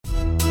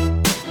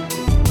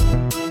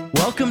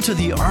Welcome to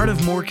the Art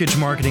of Mortgage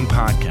Marketing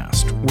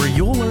podcast, where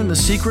you'll learn the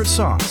secret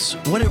sauce,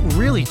 what it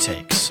really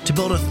takes to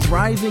build a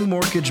thriving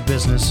mortgage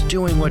business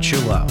doing what you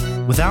love,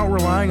 without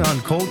relying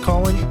on cold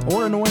calling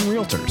or annoying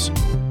realtors.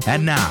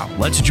 And now,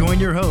 let's join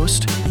your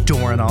host,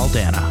 Doran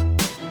Aldana.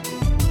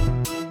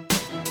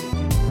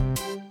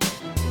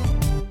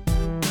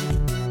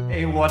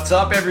 Hey, what's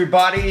up,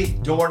 everybody?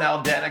 Doran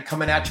Aldana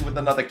coming at you with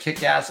another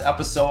kick-ass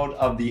episode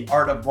of the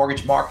Art of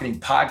Mortgage Marketing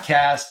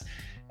podcast.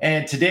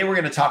 And today we're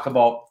going to talk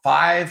about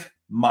 5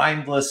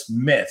 mindless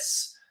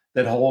myths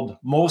that hold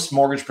most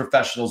mortgage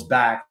professionals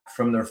back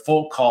from their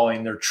full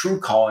calling, their true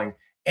calling,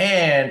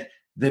 and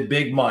the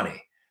big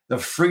money, the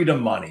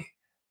freedom money,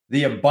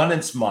 the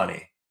abundance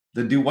money,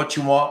 the do what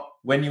you want,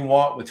 when you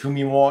want, with whom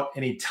you want,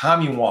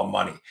 anytime you want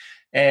money.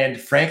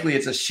 And frankly,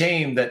 it's a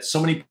shame that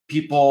so many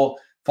people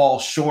fall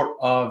short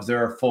of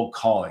their full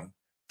calling,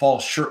 fall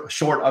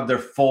short of their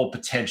full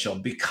potential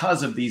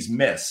because of these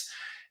myths.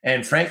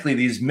 And frankly,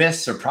 these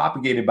myths are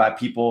propagated by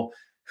people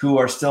who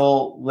are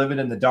still living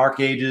in the dark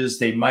ages.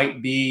 They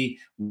might be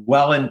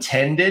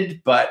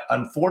well-intended, but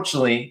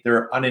unfortunately,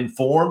 they're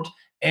uninformed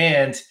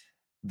and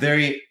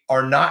they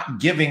are not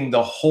giving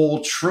the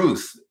whole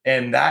truth.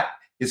 And that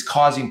is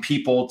causing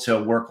people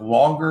to work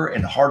longer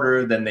and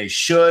harder than they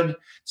should.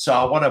 So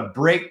I want to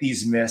break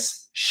these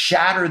myths,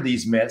 shatter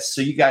these myths,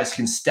 so you guys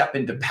can step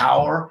into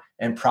power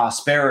and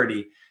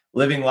prosperity,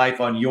 living life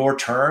on your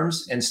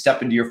terms and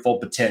step into your full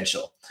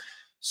potential.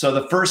 So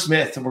the first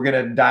myth that we're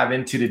going to dive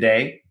into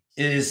today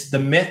is the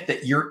myth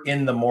that you're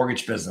in the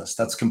mortgage business.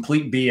 That's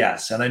complete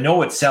BS. And I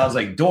know it sounds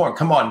like, Doran,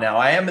 come on now,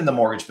 I am in the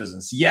mortgage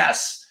business.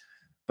 Yes.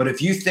 But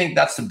if you think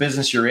that's the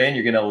business you're in,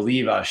 you're going to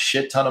leave a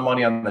shit ton of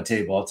money on the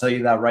table. I'll tell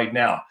you that right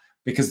now,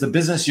 because the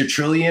business you're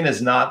truly in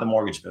is not the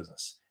mortgage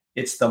business.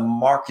 It's the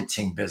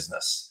marketing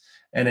business.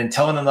 And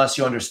until and unless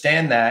you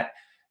understand that,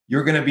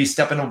 you're going to be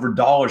stepping over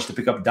dollars to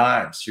pick up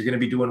dimes. You're going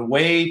to be doing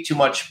way too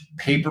much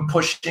paper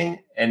pushing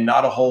and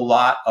not a whole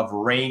lot of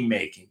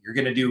rainmaking. You're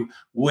going to do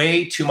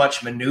way too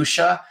much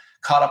minutia,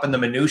 caught up in the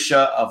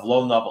minutia of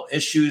loan level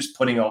issues,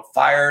 putting out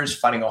fires,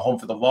 finding a home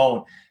for the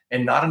loan,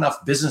 and not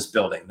enough business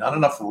building, not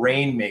enough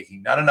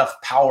rainmaking, not enough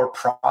power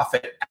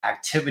profit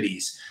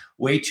activities,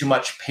 way too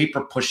much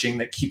paper pushing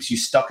that keeps you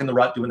stuck in the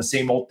rut, doing the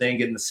same old thing,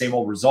 getting the same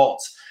old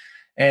results.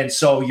 And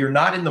so you're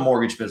not in the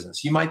mortgage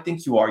business. You might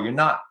think you are, you're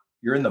not.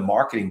 You're in the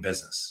marketing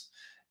business.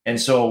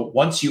 And so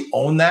once you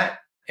own that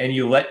and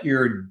you let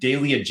your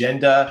daily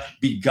agenda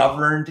be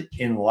governed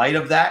in light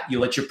of that, you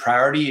let your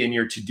priority and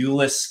your to-do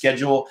list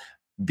schedule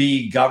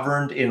be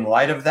governed in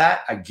light of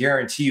that, I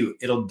guarantee you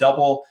it'll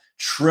double,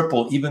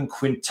 triple, even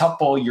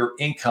quintuple your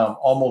income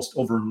almost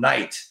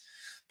overnight,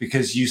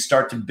 because you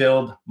start to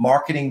build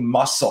marketing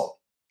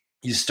muscle.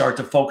 You start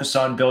to focus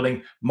on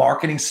building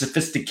marketing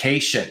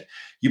sophistication.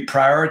 You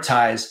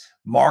prioritize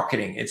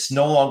marketing. It's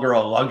no longer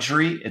a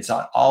luxury. It's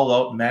an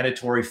all-out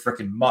mandatory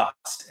freaking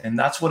must. And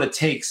that's what it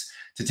takes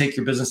to take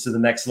your business to the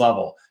next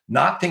level.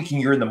 Not thinking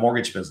you're in the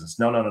mortgage business.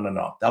 No.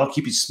 That'll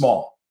keep you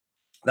small.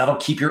 That'll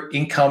keep your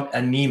income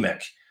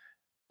anemic.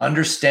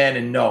 Understand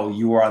and know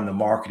you are on the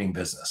marketing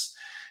business.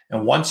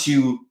 And once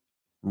you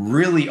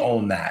really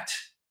own that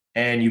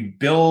and you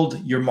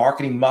build your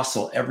marketing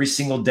muscle every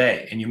single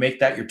day and you make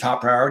that your top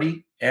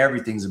priority,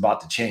 everything's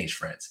about to change,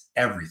 friends.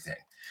 Everything.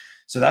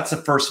 So that's the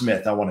first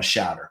myth I want to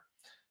shatter.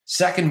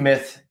 Second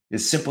myth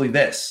is simply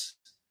this: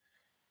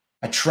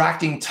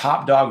 attracting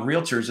top dog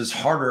realtors is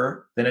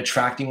harder than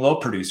attracting low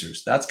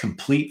producers. That's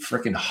complete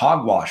freaking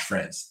hogwash,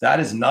 friends. That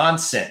is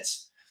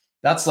nonsense.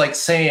 That's like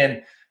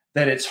saying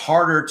that it's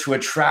harder to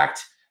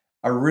attract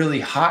a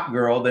really hot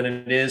girl than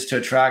it is to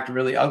attract a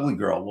really ugly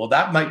girl. Well,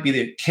 that might be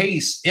the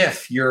case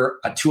if you're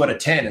a 2 out of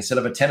 10 instead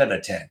of a 10 out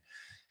of 10.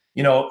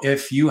 You know,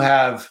 if you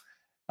have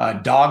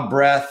dog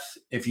breath,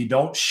 if you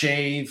don't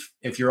shave,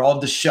 if you're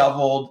all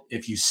disheveled,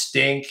 if you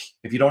stink,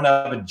 if you don't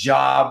have a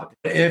job,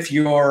 if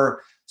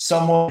you're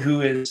someone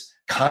who is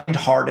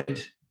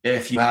kind-hearted,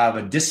 if you have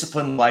a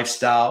disciplined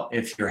lifestyle,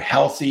 if you're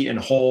healthy and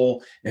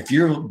whole, if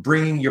you're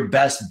bringing your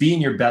best,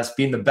 being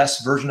the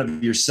best version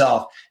of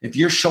yourself, if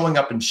you're showing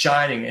up and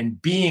shining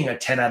and being a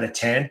 10 out of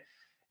 10,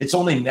 it's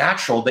only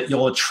natural that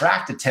you'll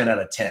attract a 10 out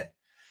of 10.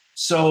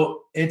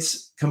 So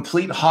it's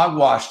complete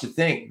hogwash to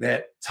think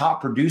that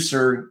top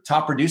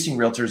producing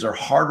realtors are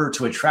harder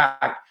to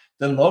attract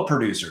than low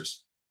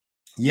producers.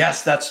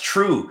 Yes, that's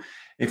true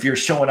if you're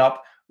showing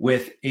up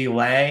with a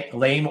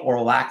lame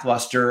or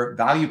lackluster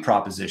value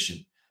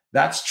proposition.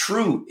 That's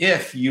true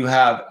if you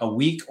have a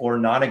weak or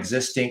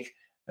non-existing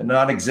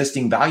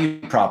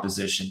value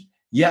proposition.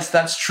 Yes,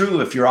 that's true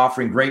if you're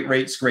offering great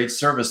rates, great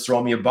service,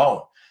 throw me a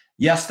bone.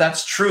 Yes,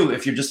 that's true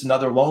if you're just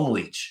another loan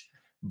leech.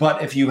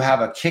 But if you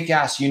have a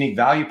kick-ass unique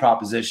value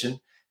proposition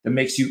that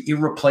makes you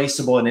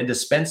irreplaceable and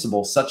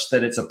indispensable, such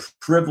that it's a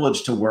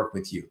privilege to work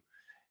with you,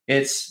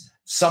 it's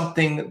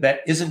something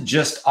that isn't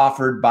just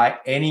offered by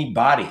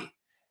anybody.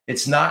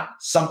 It's not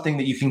something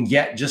that you can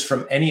get just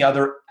from any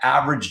other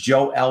average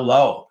Joe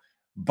LO,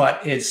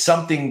 but it's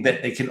something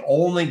that they can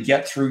only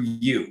get through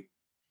you.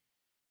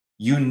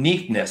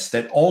 Uniqueness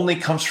that only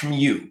comes from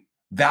you,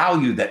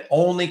 value that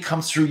only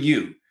comes through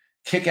you,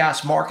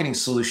 kick-ass marketing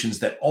solutions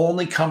that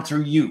only come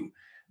through you,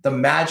 the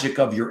magic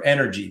of your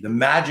energy, the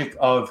magic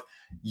of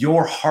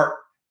your heart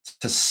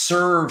to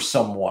serve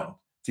someone,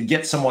 to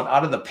get someone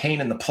out of the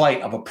pain and the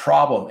plight of a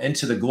problem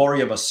into the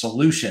glory of a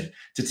solution,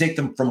 to take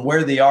them from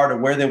where they are to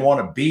where they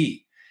want to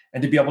be,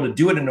 and to be able to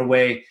do it in a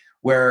way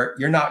where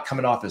you're not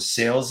coming off as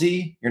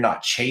salesy, you're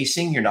not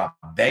chasing, you're not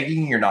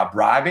begging, you're not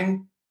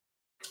bribing,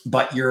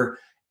 but you're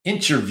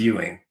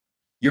interviewing,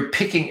 you're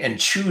picking and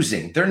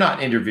choosing. They're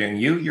not interviewing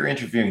you, you're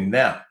interviewing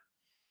them.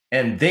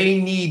 And they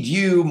need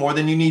you more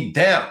than you need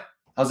them.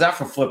 How's that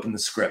for flipping the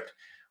script?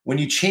 When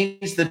you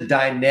change the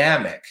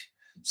dynamic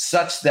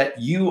such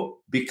that you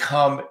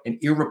become an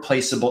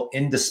irreplaceable,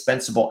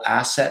 indispensable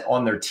asset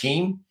on their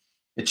team,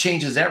 it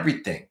changes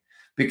everything.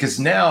 Because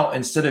now,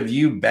 instead of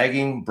you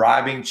begging,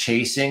 bribing,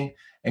 chasing,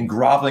 and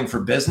groveling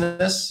for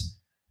business,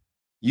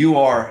 you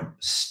are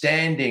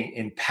standing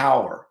in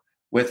power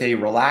with a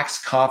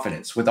relaxed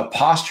confidence, with a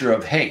posture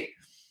of, hey,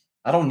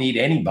 I don't need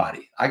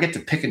anybody. I get to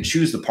pick and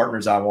choose the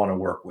partners I want to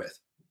work with.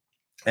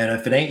 And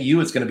if it ain't you,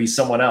 it's going to be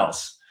someone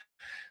else.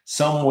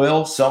 Some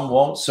will, some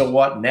won't. So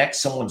what?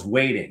 Next, someone's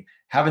waiting.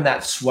 Having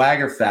that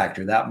swagger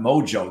factor, that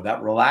mojo,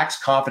 that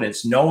relaxed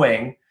confidence,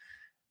 knowing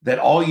that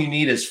all you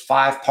need is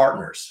 5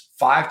 partners,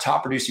 5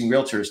 top producing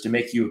realtors to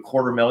make you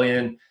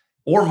 $250,000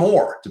 or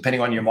more,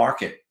 depending on your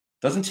market.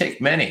 Doesn't take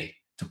many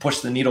to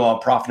push the needle on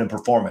profit and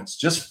performance.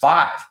 Just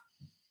 5.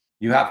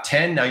 You have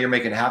 10, now you're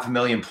making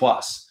 $500,000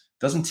 plus.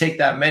 Doesn't take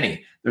that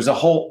many. There's a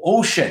whole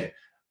ocean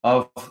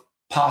of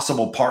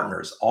possible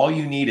partners. All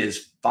you need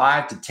is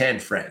 5 to 10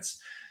 friends.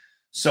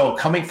 So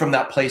coming from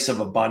that place of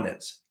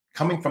abundance,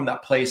 coming from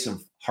that place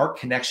of heart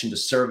connection to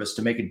service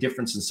to make a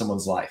difference in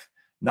someone's life,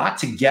 not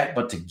to get,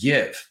 but to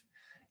give,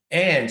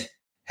 and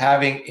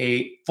having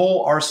a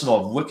full arsenal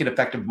of wicked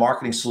effective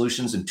marketing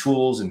solutions and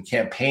tools and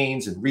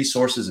campaigns and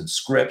resources and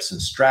scripts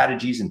and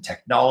strategies and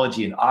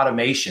technology and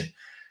automation.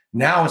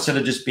 Now, instead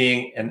of just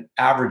being an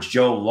average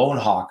Joe loan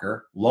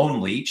hawker,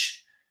 loan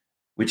leech,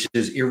 which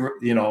is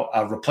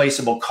a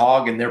replaceable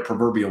cog in their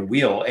proverbial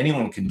wheel,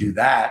 anyone can do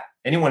that.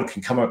 Anyone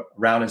can come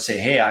around and say,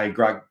 hey, I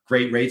got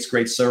great rates,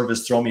 great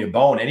service, throw me a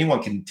bone.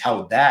 Anyone can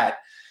tell that.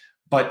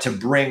 But to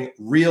bring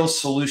real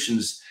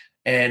solutions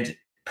and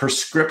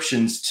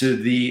prescriptions to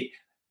the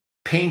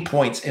pain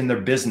points in their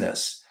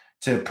business,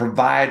 to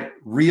provide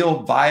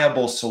real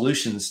viable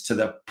solutions to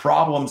the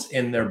problems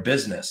in their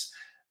business,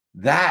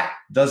 that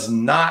does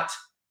not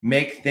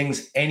make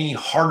things any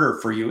harder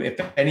for you. If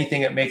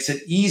anything, it makes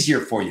it easier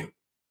for you.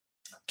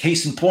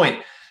 Case in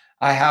point,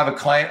 I have a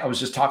client I was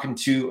just talking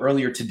to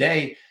earlier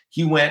today.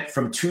 He went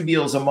from 2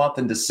 deals a month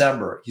in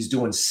December. He's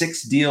doing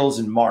 6 deals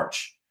in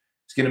March.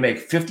 He's going to make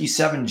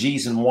 57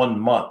 G's in 1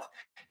 month.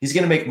 He's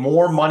going to make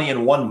more money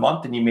in 1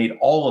 month than he made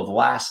all of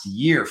last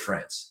year,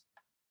 friends.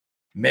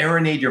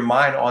 Marinate your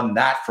mind on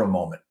that for a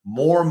moment.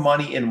 More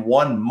money in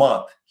 1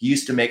 month. He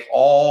used to make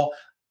all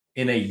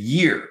in a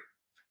year,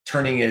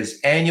 turning his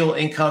annual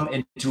income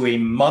into a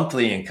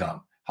monthly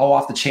income. How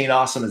off the chain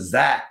awesome is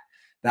that?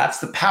 That's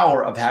the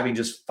power of having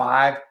just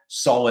 5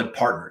 solid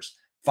partners,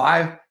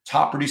 5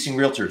 top producing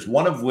realtors,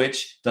 one of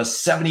which does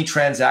 70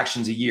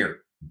 transactions a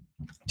year.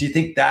 Do you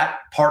think that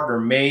partner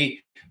may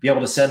be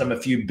able to send him a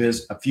few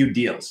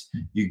deals?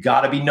 You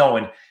got to be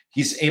knowing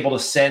he's able to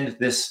send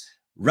this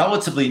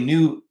relatively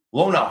new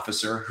loan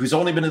officer who's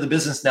only been in the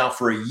business now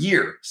for a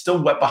year,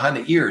 still wet behind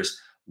the ears,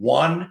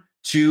 1,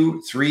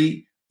 2,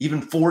 3,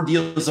 even 4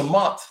 deals a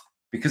month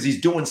because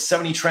he's doing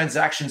 70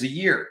 transactions a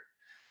year.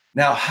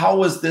 Now, how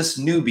was this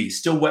newbie,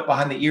 still wet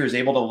behind the ears,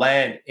 able to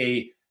land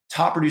a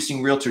top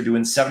producing realtor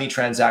doing 70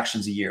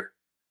 transactions a year?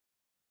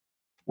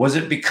 Was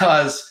it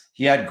because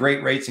he had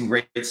great rates and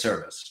great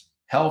service?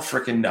 Hell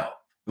freaking no.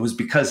 It was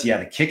because he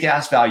had a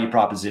kick-ass value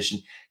proposition,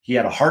 he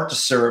had a heart to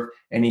serve,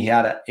 and he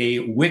had a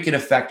wicked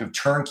effective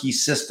turnkey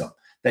system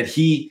that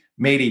he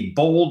made a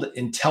bold,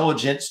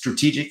 intelligent,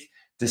 strategic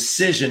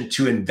decision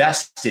to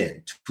invest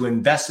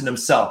in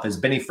himself. As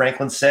Benny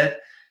Franklin said,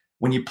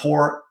 when you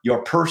pour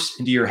your purse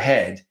into your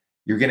head,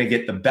 you're going to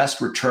get the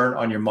best return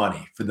on your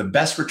money. For the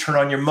best return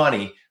on your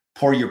money,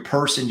 pour your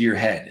purse into your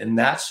head. And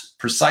that's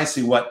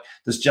precisely what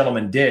this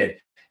gentleman did.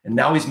 And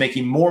now he's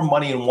making more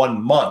money in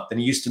 1 month than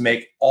he used to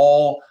make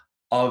all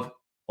of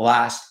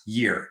last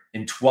year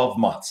in 12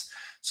 months.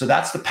 So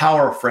that's the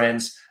power,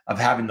 friends, of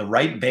having the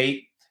right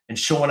bait and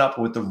showing up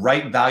with the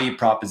right value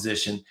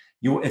proposition.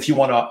 If you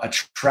want to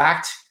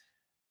attract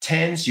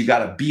 10s, you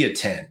got to be a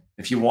 10.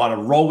 If you want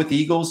to roll with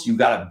eagles, you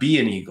got to be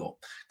an eagle.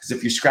 Because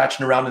if you're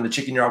scratching around in the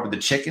chicken yard with the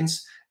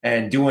chickens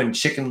and doing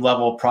chicken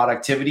level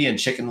productivity and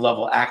chicken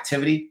level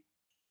activity,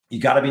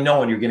 you got to be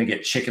knowing you're going to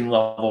get chicken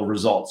level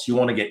results. You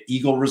want to get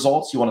eagle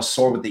results. You want to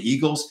soar with the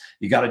eagles.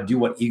 You got to do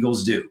what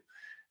eagles do.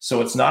 So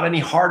it's not any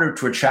harder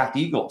to attract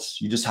eagles.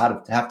 You just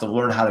have to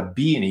learn how to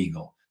be an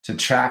eagle to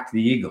attract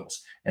the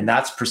eagles. And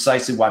that's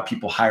precisely why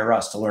people hire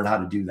us, to learn how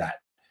to do that.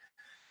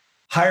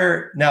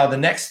 Now, the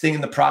next thing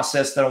in the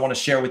process that I want to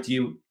share with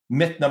you,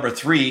 myth number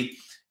 3,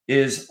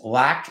 is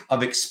lack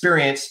of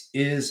experience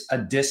is a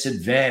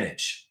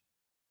disadvantage.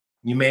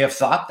 You may have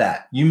thought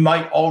that. You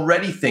might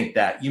already think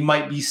that. You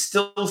might be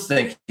still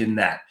thinking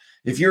that.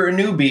 If you're a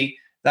newbie,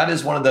 that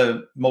is one of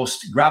the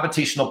most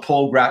gravitational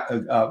pull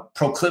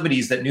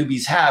proclivities that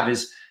newbies have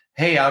is,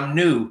 hey, I'm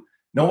new.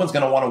 No one's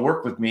going to want to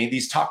work with me.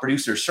 These top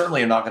producers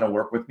certainly are not going to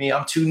work with me.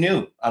 I'm too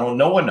new. I don't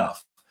know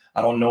enough.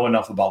 I don't know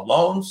enough about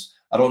loans.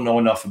 I don't know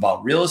enough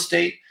about real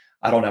estate.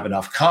 I don't have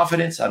enough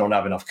confidence. I don't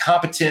have enough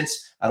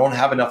competence. I don't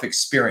have enough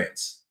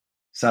experience.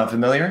 Sound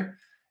familiar?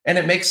 And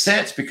it makes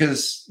sense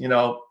because,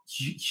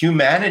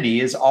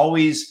 humanity is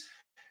always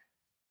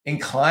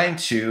inclined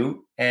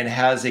to and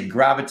has a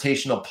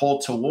gravitational pull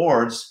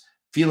towards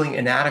feeling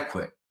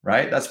inadequate,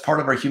 right? That's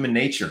part of our human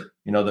nature,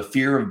 the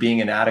fear of being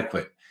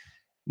inadequate.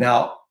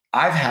 Now,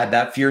 I've had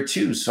that fear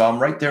too. So I'm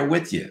right there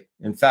with you.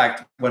 In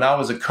fact, when I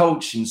was a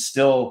coach and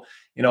still,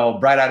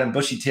 bright-eyed and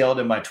bushy-tailed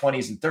in my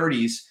 20s and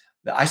 30s,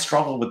 I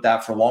struggled with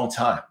that for a long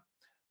time.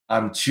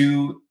 I'm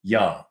too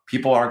young.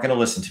 People aren't going to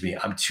listen to me.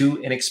 I'm too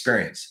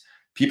inexperienced.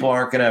 People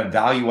aren't going to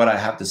value what I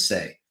have to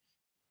say.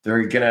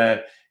 They're going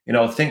to,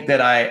 think that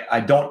I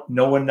don't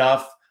know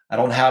enough. I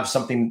don't have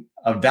something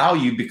of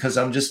value because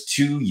I'm just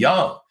too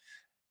young.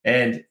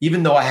 And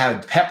even though I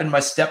had pep in my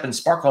step and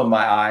sparkle in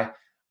my eye,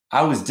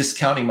 I was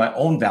discounting my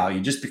own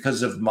value just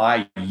because of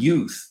my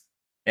youth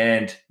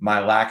and my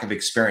lack of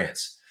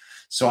experience.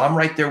 So I'm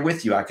right there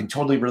with you. I can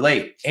totally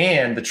relate.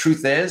 And the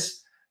truth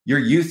is, your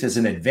youth is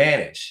an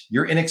advantage.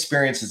 Your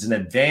inexperience is an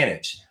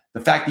advantage.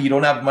 The fact that you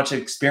don't have much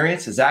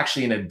experience is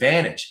actually an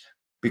advantage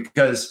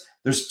because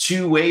there's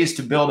two ways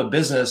to build a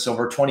business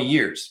over 20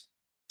 years.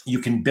 You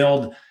can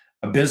build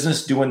a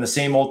business doing the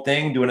same old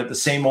thing, doing it the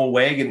same old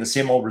way, getting the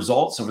same old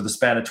results over the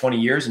span of 20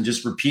 years and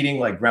just repeating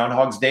like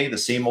Groundhog's Day, the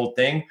same old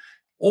thing.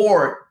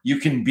 Or you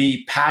can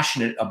be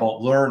passionate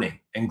about learning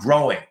and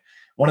growing.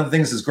 One of the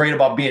things that's great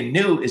about being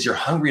new is you're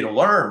hungry to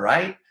learn,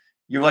 right?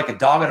 You're like a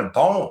dog on a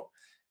bone.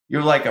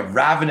 You're like a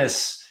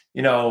ravenous,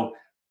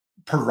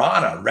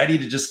 piranha ready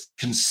to just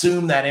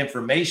consume that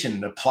information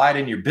and apply it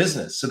in your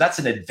business. So that's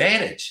an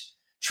advantage.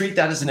 Treat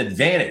that as an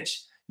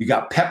advantage. You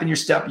got pep in your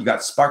step. You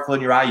got sparkle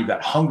in your eye. You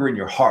got hunger in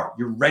your heart.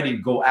 You're ready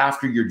to go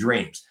after your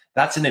dreams.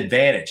 That's an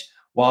advantage.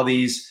 While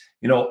these,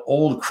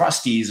 old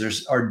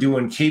crusties are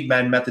doing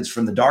caveman methods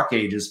from the dark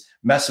ages,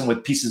 messing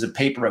with pieces of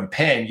paper and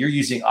pen, you're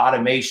using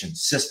automation,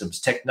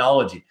 systems,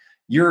 technology.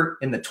 You're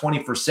in the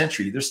 21st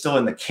century. They're still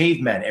in the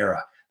caveman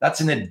era.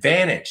 That's an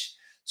advantage.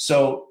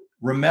 So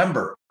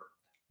remember,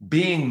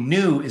 being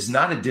new is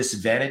not a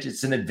disadvantage.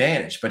 It's an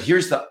advantage. But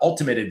here's the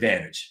ultimate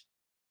advantage.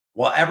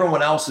 While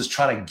everyone else is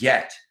trying to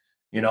get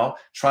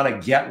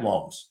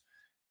loans,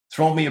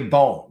 throw me a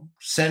bone,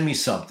 send me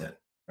something,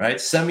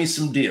 right? Send me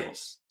some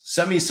deals,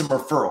 send me some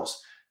referrals.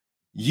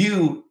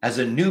 You as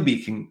a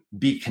newbie can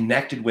be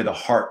connected with a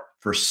heart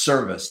for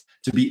service,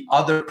 to be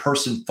other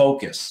person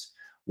focused.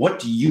 What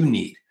do you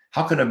need?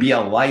 How can I be a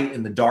light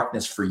in the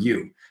darkness for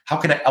you? How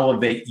can I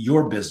elevate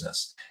your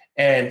business?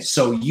 And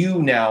so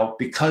you now,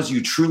 because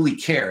you truly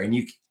care, and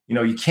you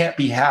can't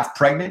be half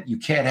pregnant, you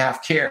can't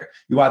half care.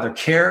 You either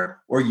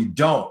care or you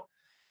don't.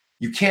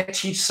 You can't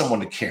teach someone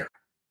to care.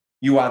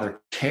 You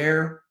either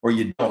care or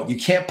you don't. You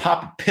can't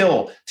pop a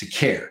pill to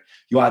care.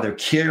 You either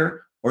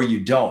care or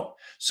you don't.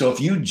 So if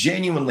you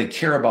genuinely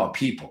care about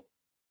people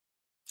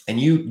and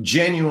you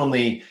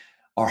genuinely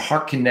are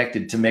heart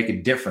connected to make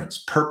a difference,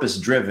 purpose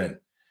driven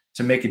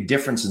to make a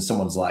difference in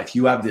someone's life,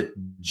 you have the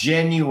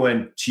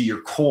genuine to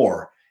your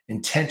core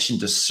intention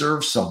to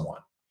serve someone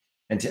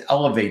and to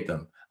elevate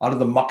them out of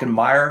the muck and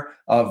mire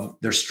of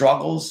their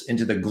struggles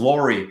into the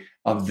glory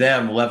of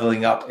them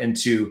leveling up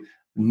into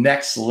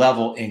next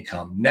level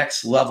income,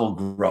 next level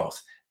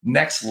growth,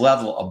 next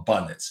level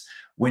abundance.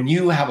 When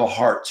you have a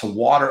heart to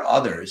water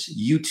others,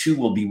 you too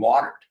will be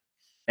watered.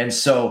 And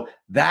so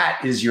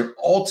that is your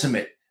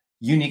ultimate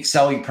unique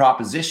selling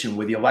proposition,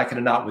 whether you like it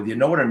or not, whether you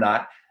know it or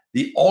not.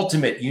 The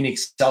ultimate unique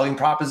selling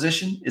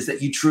proposition is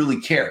that you truly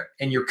care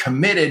and you're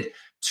committed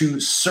to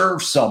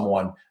serve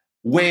someone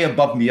way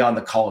above and beyond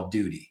the call of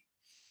duty.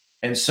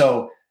 And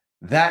so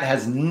that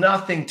has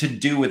nothing to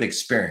do with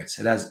experience.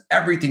 It has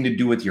everything to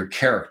do with your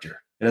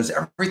character. It has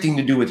everything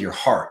to do with your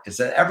heart. It's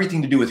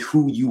everything to do with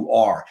who you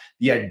are,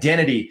 the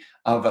identity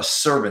of a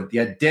servant, the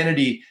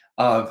identity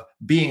of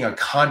being a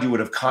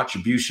conduit of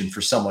contribution for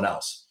someone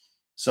else.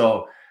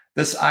 So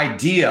this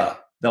idea,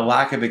 the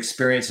lack of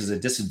experience is a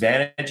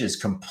disadvantage, is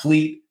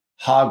complete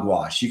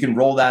hogwash. You can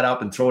roll that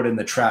up and throw it in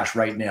the trash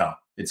right now.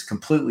 It's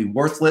completely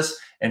worthless.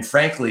 And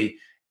frankly,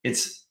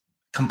 it's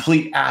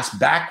complete ass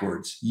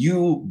backwards.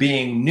 You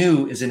being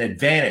new is an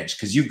advantage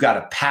because you've got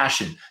a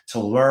passion to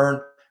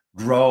learn,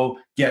 grow,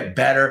 get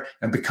better,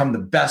 and become the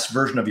best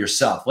version of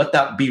yourself. Let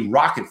that be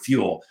rocket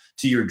fuel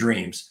to your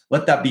dreams.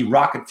 Let that be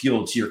rocket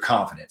fuel to your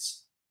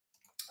confidence.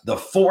 The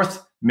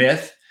fourth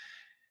myth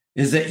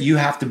is that you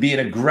have to be an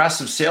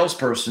aggressive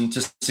salesperson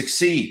to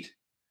succeed.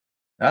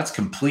 That's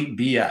complete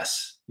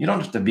BS. You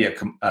don't have to be an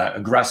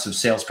aggressive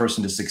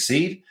salesperson to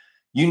succeed.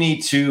 You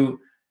need to,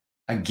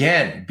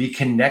 again, be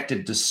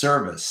connected to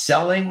service.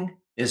 Selling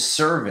is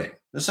serving.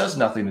 This has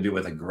nothing to do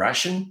with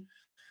aggression.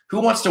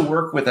 Who wants to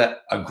work with an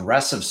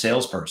aggressive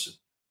salesperson?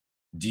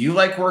 Do you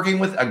like working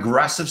with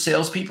aggressive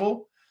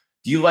salespeople?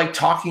 Do you like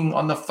talking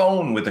on the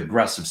phone with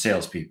aggressive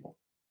salespeople?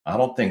 I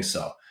don't think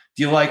so.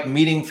 Do you like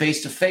meeting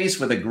face to face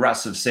with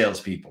aggressive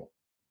salespeople?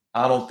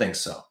 I don't think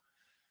so.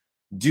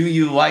 Do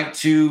you like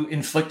to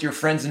inflict your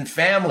friends and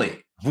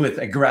family with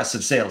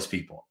aggressive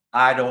salespeople?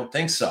 I don't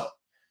think so.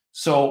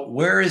 So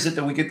where is it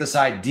that we get this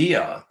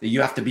idea that you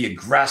have to be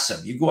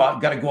aggressive? You got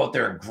to go out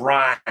there and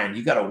grind.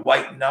 You got to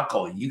white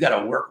knuckle. You got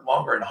to work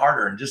longer and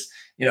harder and just,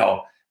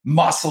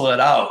 muscle it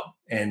out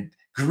and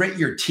grit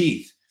your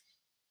teeth.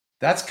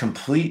 That's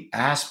complete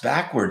ass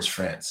backwards,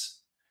 friends.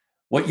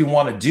 What you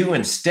want to do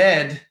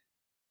instead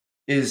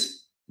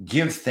is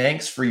give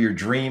thanks for your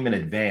dream in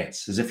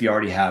advance, as if you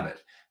already have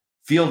it.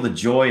 Feel the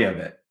joy of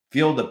it.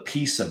 Feel the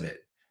peace of it.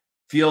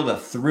 Feel the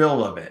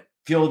thrill of it.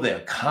 Feel the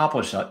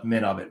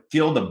accomplishment of it.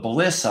 Feel the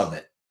bliss of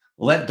it.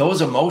 Let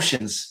those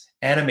emotions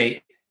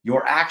animate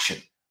your action.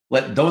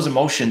 Let those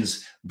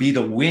emotions be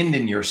the wind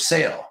in your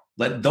sail.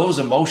 Let those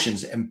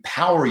emotions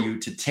empower you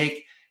to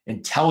take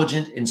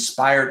intelligent,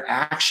 inspired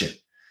action.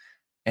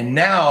 And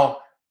now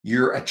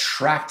you're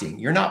attracting.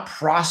 You're not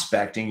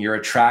prospecting, you're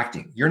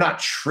attracting. You're not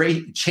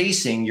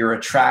chasing, you're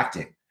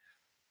attracting.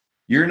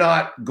 You're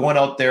not going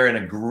out there and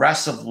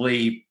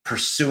aggressively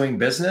pursuing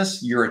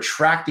business. You're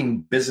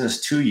attracting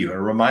business to you. It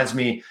reminds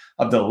me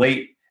of the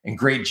late and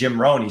great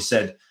Jim Rohn. He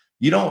said,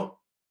 you don't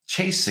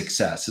chase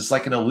success. It's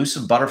like an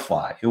elusive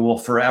butterfly. It will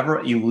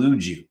forever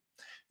elude you.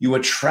 You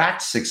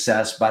attract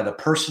success by the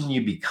person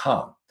you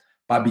become,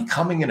 by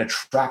becoming an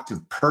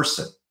attractive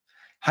person.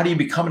 How do you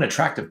become an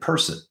attractive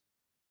person?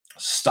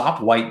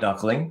 Stop white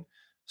knuckling.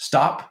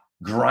 Stop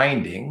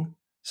grinding.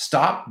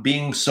 Stop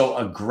being so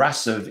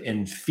aggressive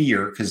in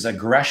fear, because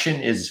aggression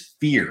is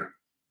fear.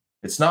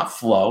 It's not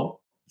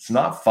flow. It's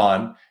not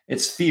fun.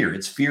 It's fear.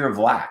 It's fear of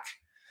lack.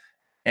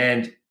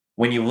 And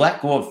when you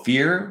let go of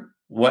fear,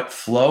 what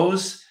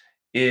flows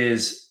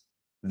is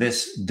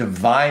this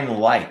divine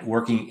light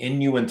working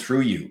in you and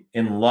through you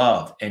in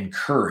love and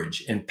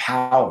courage and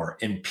power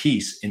and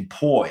peace and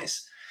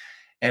poise.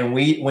 And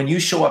when you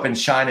show up and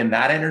shine in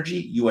that energy,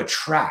 you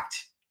attract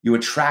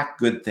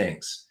good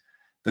things.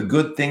 The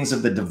good things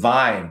of the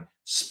divine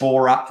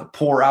pour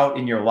out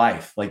in your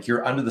life, like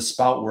you're under the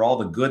spout where all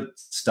the good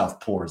stuff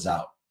pours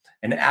out.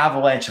 An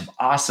avalanche of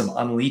awesome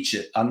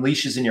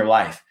unleashes in your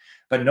life.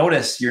 But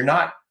notice you're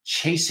not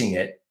chasing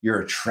it,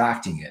 you're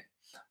attracting it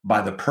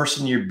by the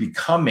person you're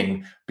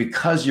becoming,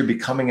 because you're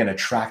becoming an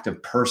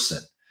attractive person.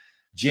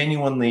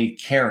 Genuinely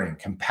caring,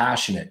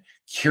 compassionate,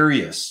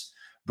 curious,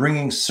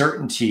 bringing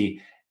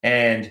certainty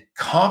and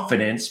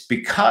confidence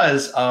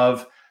because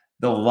of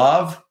the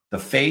love, the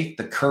faith,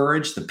 the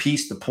courage, the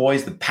peace, the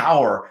poise, the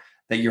power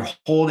that you're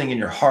holding in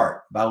your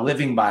heart by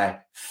living by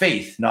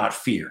faith, not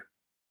fear.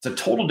 It's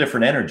a total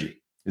different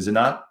energy, is it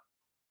not?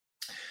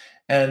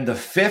 And the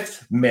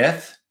fifth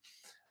myth,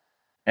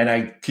 and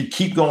I could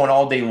keep going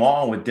all day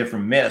long with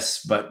different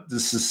myths, but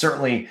this is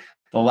certainly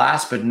the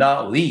last but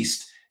not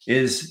least,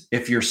 is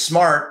if you're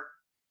smart,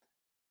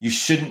 you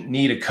shouldn't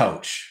need a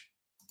coach.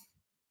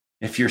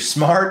 If you're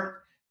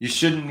smart, you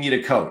shouldn't need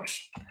a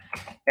coach.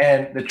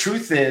 And the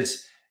truth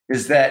is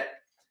that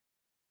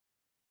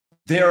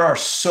there are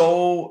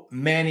so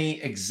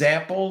many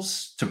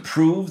examples to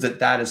prove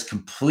that is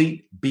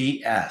complete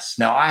BS.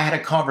 Now, I had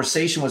a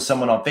conversation with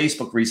someone on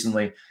Facebook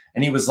recently,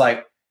 and he was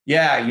like,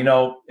 yeah,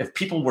 if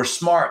people were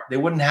smart, they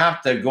wouldn't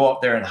have to go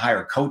out there and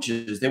hire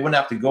coaches. They wouldn't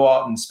have to go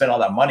out and spend all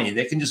that money.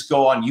 They can just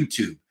go on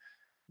YouTube.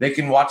 They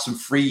can watch some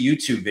free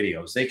YouTube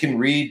videos. They can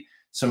read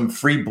some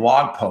free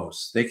blog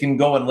posts. They can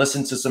go and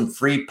listen to some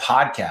free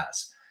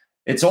podcasts.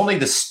 It's only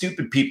the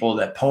stupid people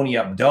that pony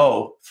up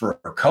dough for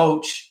a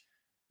coach.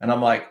 And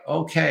I'm like,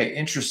 okay,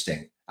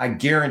 interesting. I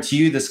guarantee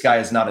you this guy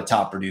is not a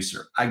top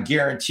producer. I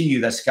guarantee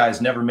you this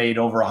guy's never made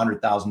over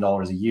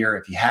 $100,000 a year.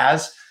 If he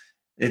has,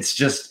 it's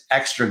just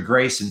extra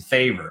grace and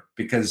favor,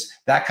 because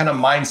that kind of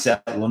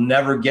mindset will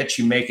never get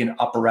you making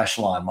upper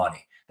echelon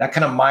money. That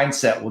kind of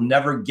mindset will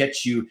never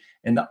get you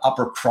in the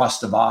upper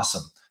crust of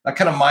awesome. That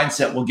kind of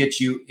mindset will get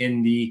you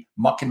in the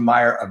muck and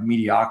mire of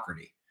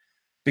mediocrity.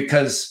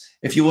 Because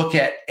if you look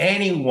at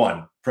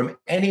anyone from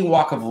any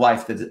walk of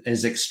life that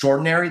is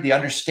extraordinary, they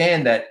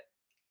understand that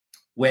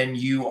when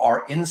you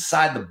are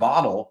inside the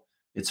bottle,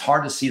 it's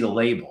hard to see the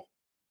label.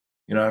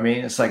 You know what I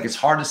mean? It's like it's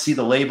hard to see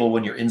the label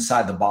when you're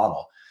inside the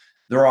bottle.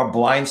 There are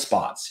blind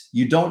spots.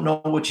 You don't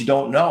know what you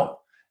don't know.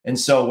 And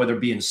so whether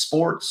it be in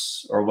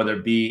sports or whether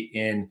it be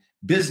in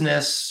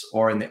business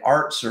or in the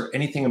arts or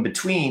anything in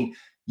between,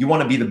 you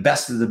want to be the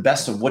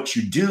best of what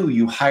you do.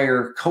 You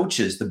hire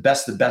coaches, the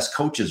best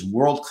coaches,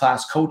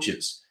 world-class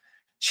coaches,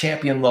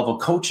 champion level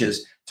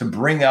coaches to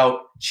bring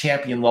out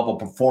champion level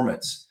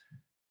performance,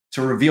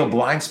 to reveal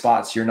blind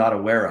spots you're not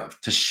aware of,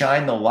 to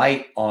shine the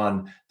light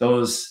on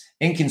those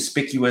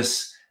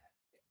inconspicuous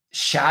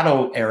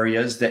shadow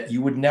areas that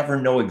you would never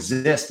know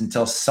exist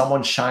until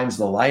someone shines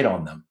the light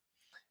on them.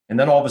 And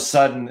then all of a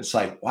sudden it's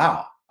like,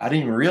 wow, I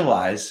didn't even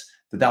realize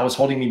that was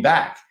holding me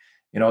back.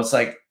 It's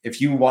like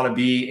if you want to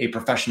be a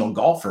professional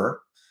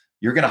golfer,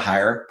 you're going to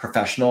hire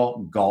professional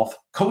golf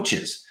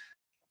coaches.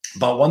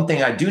 But one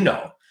thing I do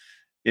know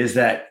is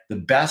that the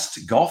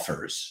best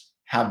golfers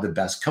have the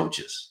best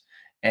coaches.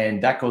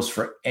 And that goes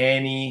for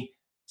any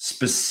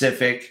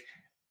specific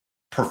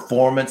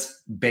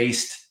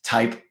performance-based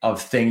type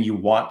of thing you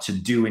want to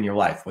do in your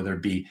life, whether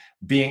it be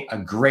being a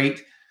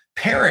great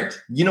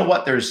parent. You know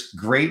what? There's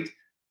great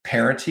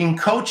parenting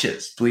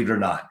coaches, believe it or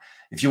not.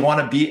 If you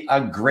want to be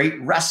a great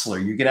wrestler,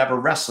 you're going to have a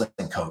wrestling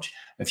coach.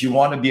 If you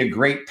want to be a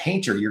great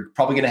painter, you're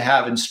probably going to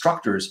have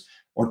instructors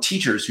or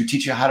teachers who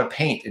teach you how to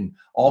paint and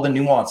all the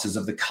nuances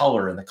of the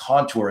color and the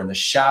contour and the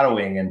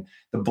shadowing and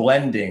the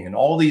blending and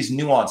all these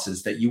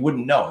nuances that you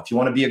wouldn't know. If you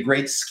want to be a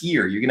great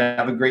skier, you're going to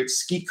have a great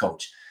ski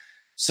coach.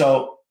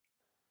 So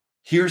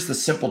here's the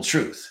simple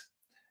truth.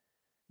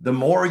 The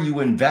more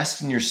you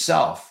invest in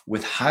yourself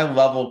with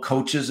high-level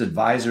coaches,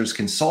 advisors,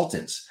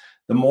 consultants,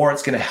 the more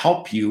it's going to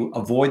help you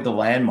avoid the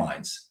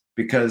landmines,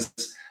 because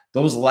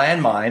those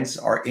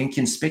landmines are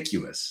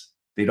inconspicuous.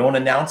 They don't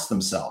announce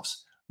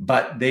themselves,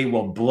 but they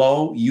will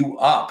blow you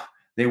up.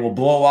 They will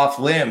blow off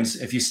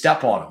limbs if you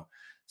step on them.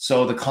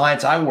 So the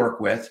clients I work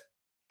with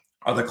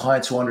are the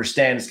clients who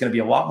understand it's going to be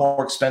a lot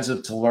more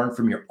expensive to learn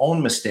from your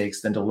own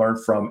mistakes than to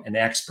learn from an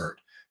expert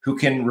who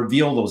can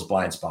reveal those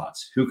blind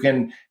spots, who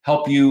can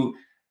help you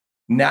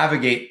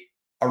navigate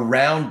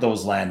around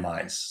those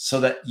landmines so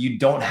that you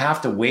don't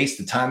have to waste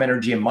the time,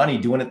 energy, and money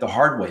doing it the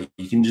hard way.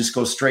 You can just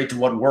go straight to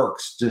what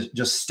works.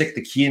 Just stick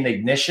the key in the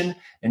ignition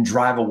and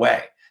drive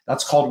away.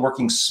 That's called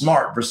working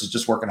smart versus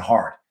just working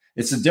hard.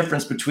 It's the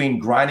difference between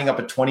grinding up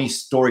a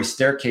 20-story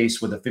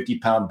staircase with a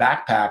 50-pound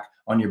backpack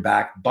on your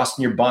back,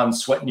 busting your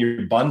buns, sweating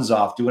your buns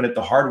off, doing it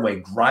the hard way,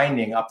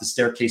 grinding up the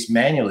staircase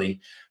manually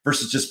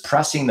versus just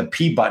pressing the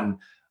P button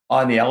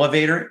on the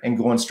elevator and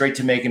going straight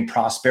to making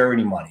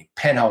prosperity money,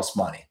 penthouse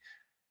money.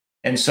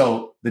 And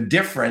so the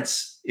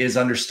difference is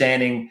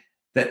understanding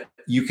that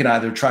you can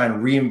either try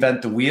and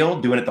reinvent the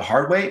wheel, doing it the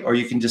hard way, or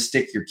you can just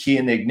stick your key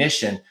in the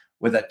ignition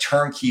with a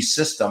turnkey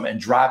system and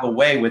drive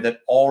away with it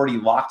already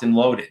locked and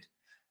loaded.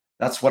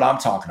 That's what I'm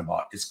talking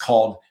about. It's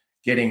called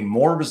getting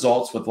more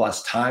results with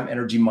less time,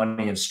 energy,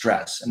 money, and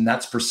stress. And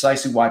that's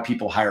precisely why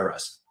people hire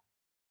us.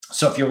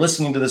 So if you're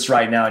listening to this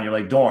right now and you're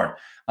like, Dorn,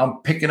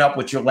 I'm picking up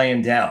what you're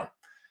laying down.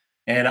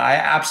 And I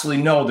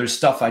absolutely know there's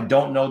stuff I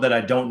don't know that I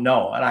don't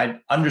know. And I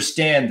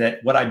understand that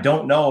what I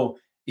don't know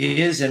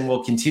is and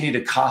will continue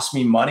to cost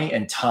me money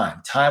and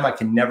time I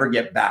can never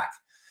get back.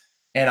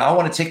 And I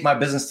want to take my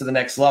business to the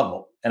next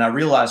level. And I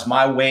realize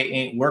my way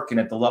ain't working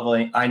at the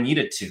level I need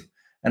it to.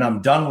 And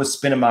I'm done with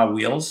spinning my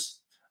wheels.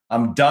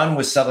 I'm done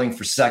with settling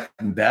for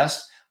second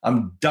best.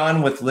 I'm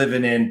done with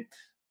living in,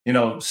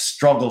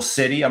 struggle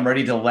city. I'm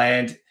ready to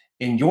land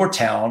in your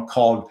town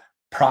called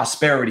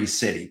Prosperity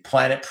City,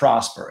 Planet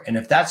Prosper. And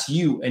if that's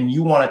you and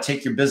you want to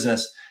take your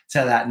business to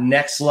that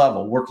next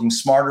level, working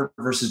smarter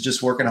versus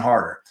just working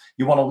harder,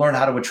 you want to learn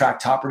how to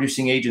attract top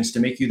producing agents to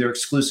make you their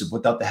exclusive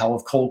without the hell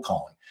of cold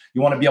calling.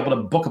 You want to be able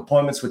to book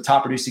appointments with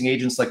top producing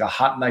agents like a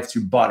hot knife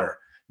through butter.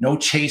 No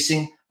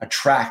chasing,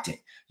 attracting.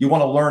 You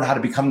want to learn how to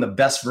become the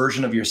best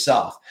version of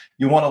yourself.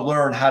 You want to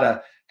learn how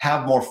to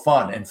have more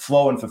fun and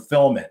flow and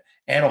fulfillment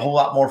and a whole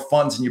lot more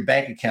funds in your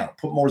bank account.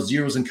 Put more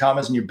zeros and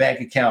commas in your bank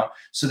account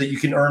so that you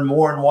can earn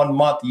more in 1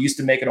 month you used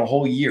to make in a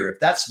whole year. If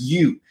that's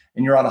you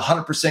and you're on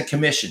 100%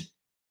 commission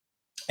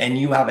and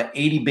you have an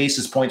 80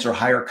 basis points or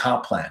higher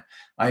comp plan,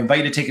 I invite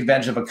you to take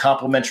advantage of a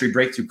complimentary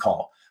breakthrough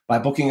call by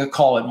booking a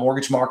call at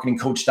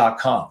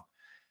mortgagemarketingcoach.com.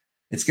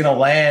 It's going to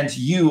land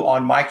you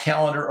on my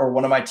calendar or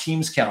one of my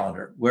team's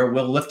calendar, where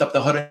we'll lift up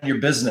the hood on your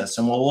business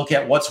and we'll look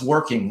at what's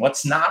working,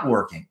 what's not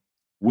working,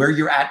 where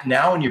you're at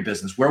now in your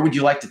business. Where would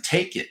you like to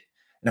take it?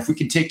 And if we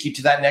can take you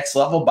to that next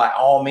level, by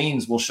all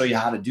means, we'll show you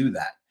how to do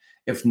that.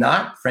 If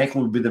not,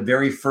 frankly, we'll be the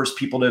very first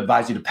people to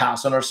advise you to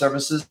pass on our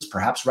services,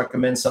 perhaps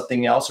recommend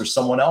something else or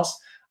someone else.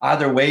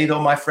 Either way,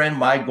 though, my friend,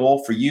 my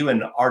goal for you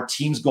and our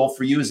team's goal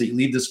for you is that you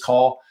leave this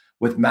call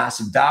with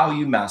massive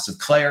value, massive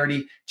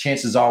clarity.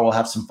 Chances are we'll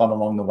have some fun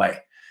along the way.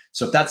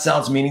 So if that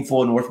sounds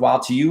meaningful and worthwhile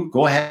to you,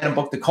 go ahead and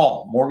book the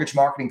call,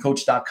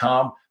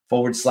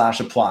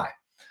 mortgagemarketingcoach.com/apply.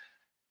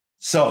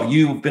 So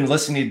you've been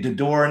listening to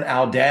Doran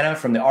Aldana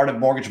from the Art of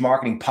Mortgage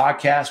Marketing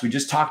podcast. We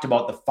just talked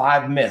about the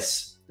 5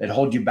 myths that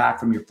hold you back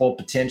from your full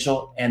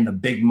potential and the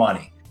big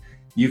money.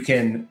 You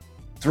can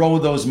throw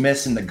those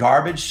myths in the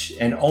garbage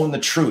and own the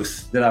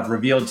truth that I've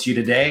revealed to you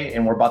today.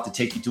 And we're about to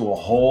take you to a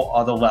whole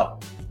other level.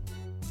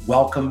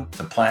 Welcome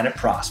to Planet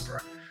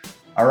Prosper.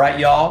 All right,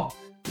 y'all.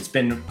 It's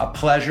been a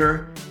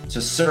pleasure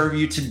to serve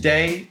you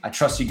today. I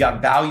trust you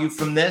got value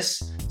from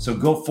this. So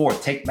go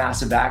forth, take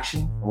massive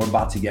action, and we're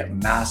about to get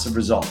massive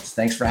results.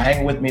 Thanks for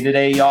hanging with me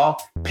today,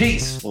 y'all.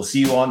 Peace. We'll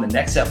see you on the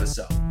next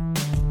episode.